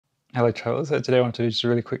Hello travelers, so today I want to do just a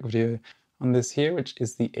really quick video on this here, which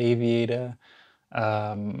is the Aviator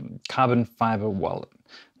Carbon Fiber wallet.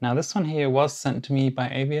 Now this one here was sent to me by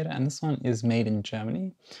Aviator and this one is made in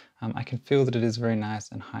Germany. I can feel that it is very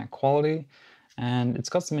nice and high quality, and it's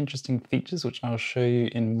got some interesting features which I'll show you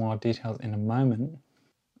in more details in a moment.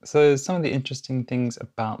 So some of the interesting things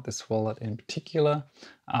about this wallet in particular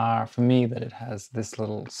are, for me, that it has this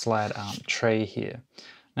little slide out tray here.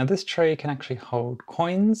 Now this tray can actually hold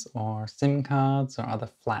coins or SIM cards or other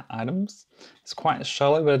flat items. It's quite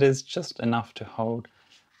shallow, but it is just enough to hold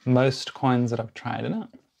most coins that I've tried in it.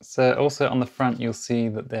 So also on the front you'll see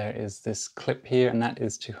that there is this clip here, and that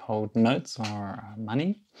is to hold notes or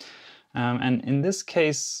money. And in this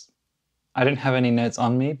case, I don't have any notes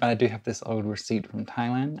on me, but I do have this old receipt from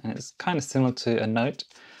Thailand, and it's kind of similar to a note.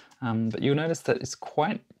 But you'll notice that it's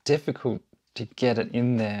quite difficult to get it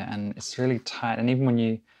in there, and it's really tight. And even when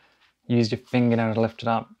you use your fingernail to lift it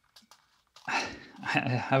up, I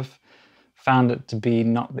have found it to be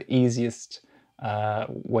not the easiest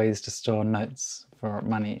ways to store notes for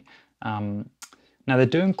money. Now they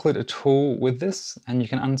do include a tool with this, and you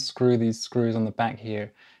can unscrew these screws on the back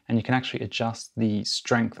here, and you can actually adjust the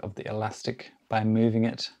strength of the elastic by moving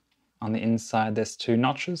it. On the inside there's two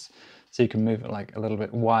notches, so you can move it like a little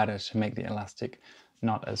bit wider to make the elastic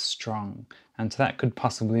not as strong. And so that could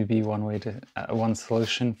possibly be one way to one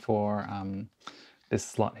solution for this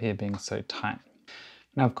slot here being so tight.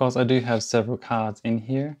 Now of course I do have several cards in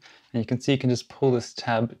here, and you can see you can just pull this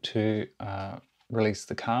tab to release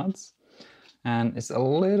the cards. And it's a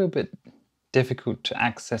little bit difficult to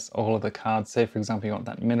access all of the cards. Say for example you want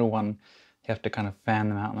that middle one, you have to kind of fan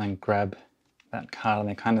them out and then grab that card, and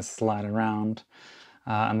they kind of slide around,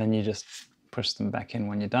 and then you just push them back in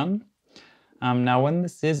when you're done. Now when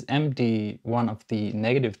this is empty, one of the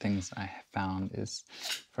negative things I have found is,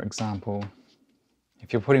 for example,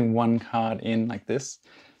 if you're putting one card in like this,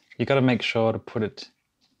 you got to make sure to put it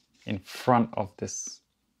in front of this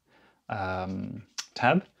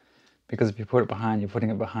tab, because if you put it behind, you're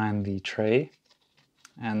putting it behind the tray,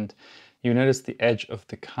 and you notice the edge of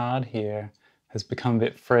the card here has become a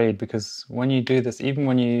bit frayed, because when you do this, even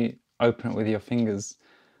when you open it with your fingers,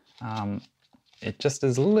 it just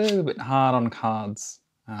is a little bit hard on cards,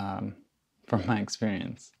 from my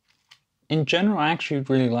experience. In general, I actually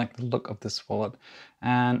really like the look of this wallet,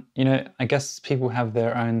 and I guess people have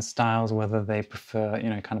their own styles, whether they prefer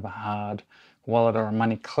kind of a hard wallet or a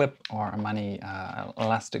money clip or a money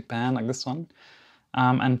elastic band like this one.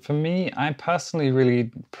 And for me, I personally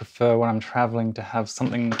really prefer when I'm traveling to have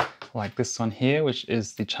something like this one here, which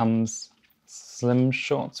is the Chum's Slim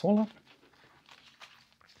Shorts wallet.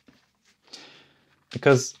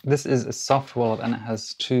 Because this is a soft wallet and it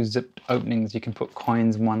has two zipped openings, you can put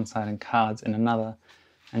coins in one side and cards in another,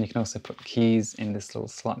 and you can also put keys in this little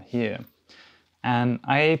slot here. And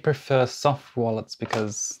I prefer soft wallets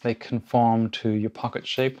because they conform to your pocket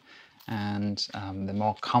shape, and they're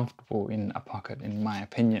more comfortable in a pocket, in my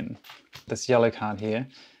opinion. This yellow card here,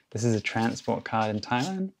 this is a transport card in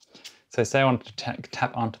Thailand. So say I wanted to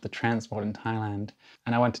tap onto the transport in Thailand,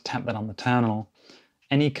 and I went to tap that on the terminal.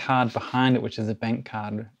 Any card behind it, which is a bank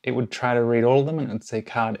card, it would try to read all of them and it would say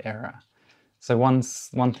card error. So one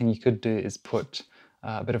thing you could do is put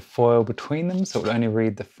a bit of foil between them so it would only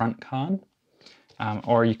read the front card.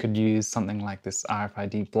 Or you could use something like this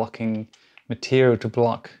RFID blocking material to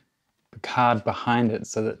block the card behind it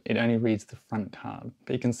so that it only reads the front card.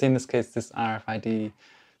 But you can see in this case, this RFID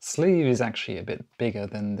sleeve is actually a bit bigger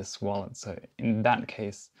than this wallet. So in that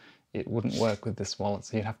case, it wouldn't work with this wallet,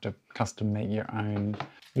 so you'd have to custom make your own.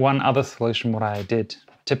 One other solution, what I did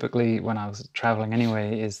typically when I was traveling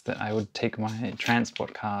anyway, is that I would take my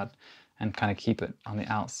transport card and kind of keep it on the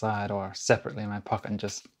outside or separately in my pocket and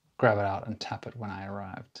just grab it out and tap it when I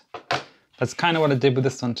arrived. That's kind of what I did with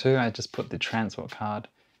this one too. I just put the transport card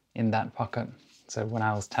in that pocket. So when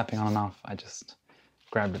I was tapping on and off, I just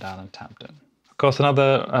grabbed it out and tapped it. Of course,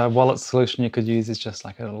 another wallet solution you could use is just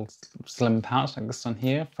like a little slim pouch like this one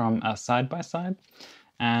here from Side by Side.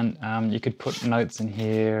 And you could put notes in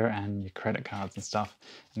here and your credit cards and stuff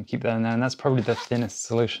and keep that in there. And that's probably the thinnest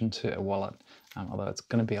solution to a wallet, although it's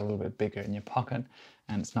going to be a little bit bigger in your pocket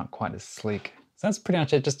and it's not quite as sleek. So that's pretty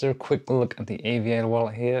much it, just a quick look at the Aviator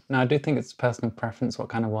wallet here. Now I do think it's personal preference what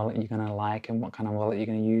kind of wallet you're going to like and what kind of wallet you're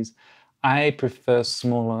going to use. I prefer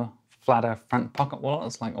smaller, flatter front pocket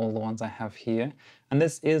wallets like all the ones I have here. And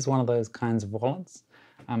this is one of those kinds of wallets,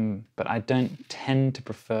 but I don't tend to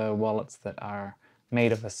prefer wallets that are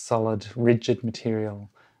made of a solid, rigid material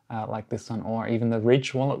like this one, or even the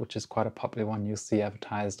Ridge wallet, which is quite a popular one you'll see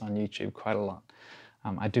advertised on YouTube quite a lot.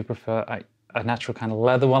 I do prefer a natural kind of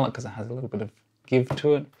leather wallet because it has a little bit of give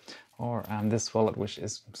to it, or this wallet which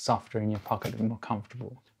is softer in your pocket and more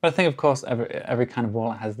comfortable. But I think, of course, every kind of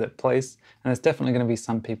wallet has their place, and there's definitely going to be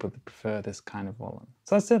some people that prefer this kind of wallet.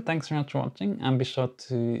 So that's it. Thanks very much for watching, and be sure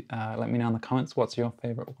to let me know in the comments what's your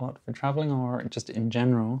favorite wallet for traveling or just in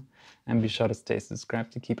general, and be sure to stay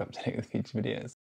subscribed to keep up to date with future videos.